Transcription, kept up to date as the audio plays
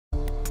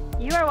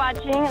You are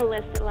watching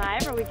List It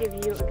Live, where we give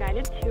you a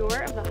guided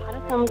tour of the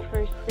hottest homes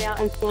for sale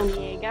in San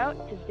Diego.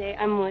 Today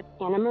I'm with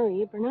Anna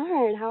Marie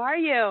Barnard. How are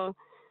you?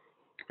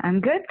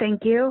 I'm good,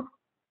 thank you.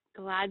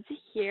 Glad to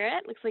hear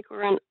it. Looks like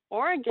we're on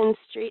Oregon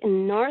Street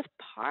in North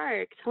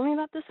Park. Tell me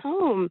about this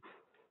home.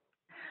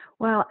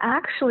 Well,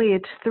 actually,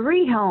 it's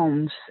 3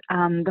 homes.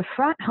 The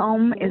front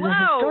home is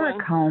a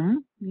historic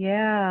home.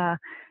 Yeah,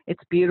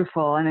 it's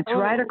beautiful, and it's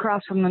right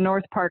across from the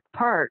North Park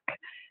Park.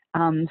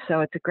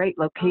 So it's a great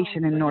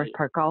location in North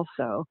Park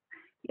also.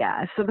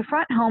 Yeah, so the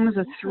front home is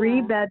a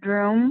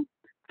 3-bedroom,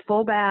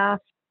 full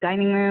bath,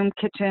 dining room,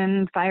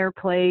 kitchen,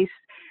 fireplace.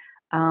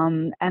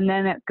 And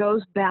then it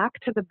goes back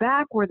to the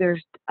back where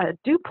there's a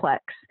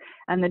duplex.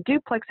 And the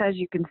duplex, as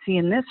you can see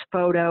in this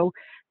photo,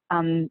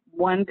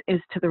 one is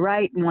to the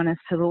right and one is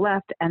to the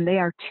left, and they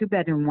are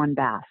 2-bedroom, 1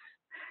 bath.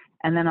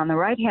 And then on the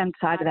right-hand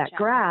side of that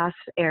grass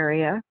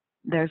area,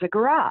 there's a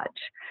garage.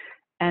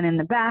 And in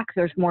the back,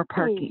 there's more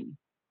parking.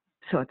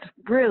 So it's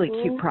really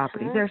cute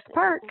property. There's the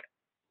park.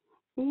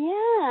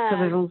 Yeah.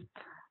 So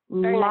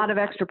there's a lot of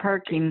extra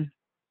parking.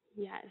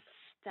 Yes,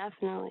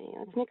 definitely.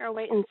 Let's make our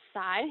way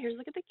inside. Here's a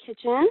look at the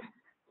kitchen.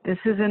 This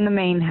is in the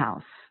main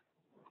house.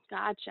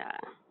 Gotcha.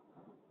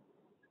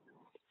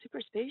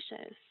 Super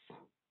spacious.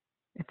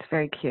 It's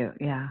very cute,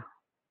 yeah.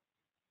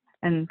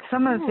 And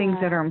some of the things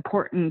that are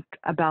important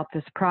about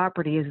this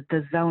property is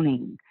the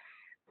zoning.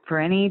 For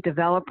any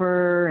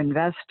developer,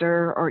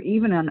 investor, or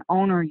even an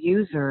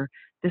owner-user,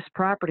 this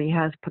property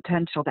has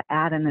potential to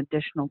add an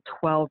additional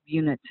 12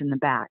 units in the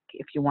back.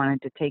 If you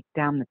wanted to take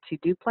down the 2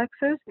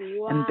 duplexes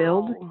and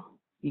build,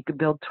 you could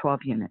build 12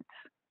 units.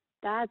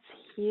 That's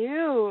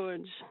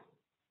huge.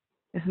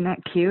 Isn't that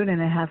cute?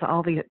 And it has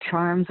all the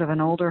charms of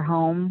an older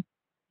home,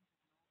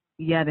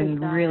 yet in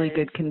really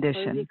good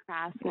condition. Cozy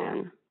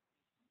craftsman.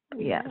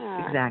 Yes,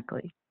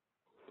 exactly.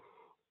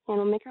 And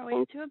we'll make our way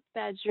into a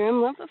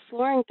bedroom. Love the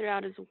flooring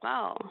throughout as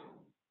well.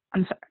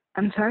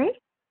 I'm sorry?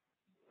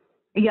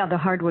 Yeah, the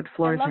hardwood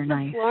floors are nice.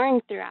 I love the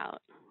flooring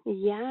throughout.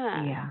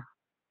 Yeah. Yeah,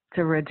 it's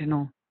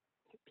original.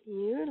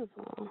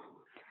 Beautiful.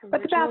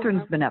 But the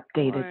bathroom's been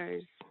updated.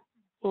 Floors.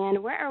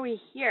 And where are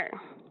we here?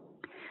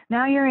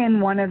 Now you're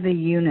in one of the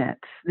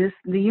units.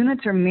 The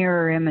units are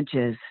mirror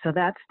images. So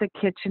that's the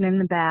kitchen in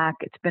the back.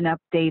 It's been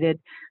updated.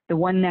 The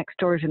one next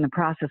door is in the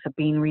process of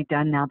being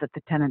redone now that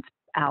the tenant's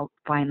out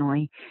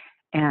finally.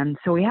 And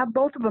so we have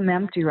both of them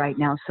empty right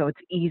now, so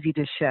it's easy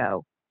to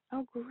show.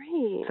 Oh,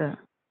 great. So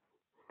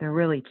they're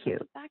really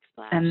cute.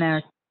 Backsplash. And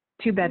they're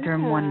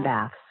 2-bedroom, 1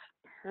 bath.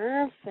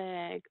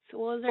 Perfect.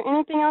 Well, is there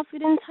anything else we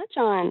didn't touch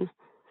on?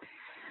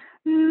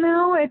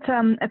 No, it's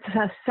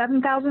a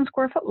 7,000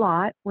 square foot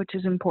lot, which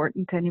is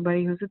important to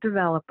anybody who's a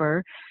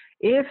developer.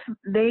 If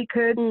they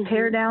could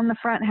tear down the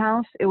front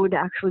house, it would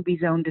actually be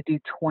zoned to do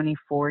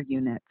 24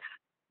 units.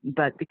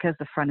 But because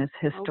the front is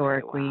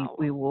historic,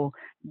 we will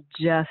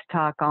just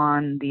talk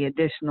on the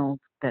additional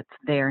that's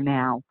there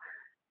now,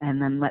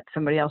 and then let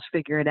somebody else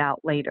figure it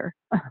out later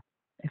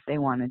if they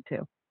wanted to.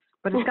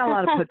 But it's got a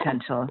lot of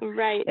potential.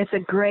 Right. It's a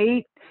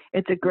great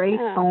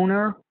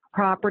owner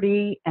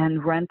property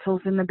and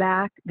rentals in the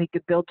back. They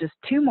could build just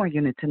 2 more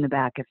units in the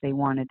back if they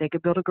wanted. They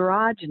could build a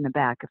garage in the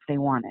back if they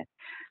wanted.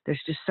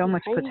 There's just so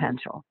much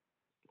potential.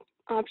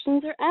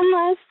 Options are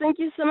endless. Thank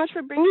you so much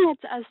for bringing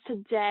it to us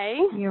today.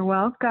 You're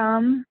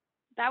welcome.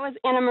 That was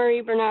Anna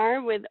Marie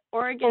Barnard with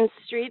Oregon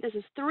Street. This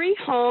is 3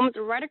 homes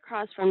right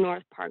across from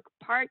North Park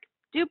Park.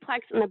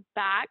 Duplex in the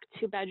back,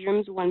 2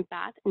 bedrooms, 1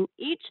 bath, and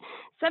each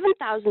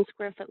 7,000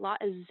 square foot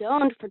lot is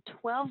zoned for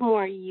 12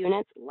 more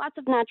units. Lots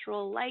of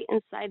natural light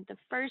inside the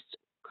first.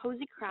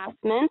 Cozy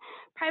craftsman,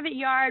 private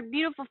yard,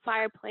 beautiful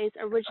fireplace,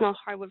 original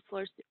hardwood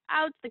floors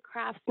throughout the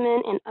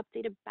craftsman, and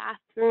updated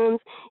bathrooms.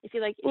 If you'd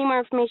like any more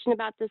information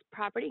about this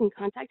property, you can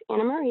contact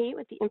Anna Marie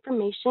with the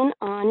information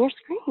on your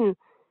screen.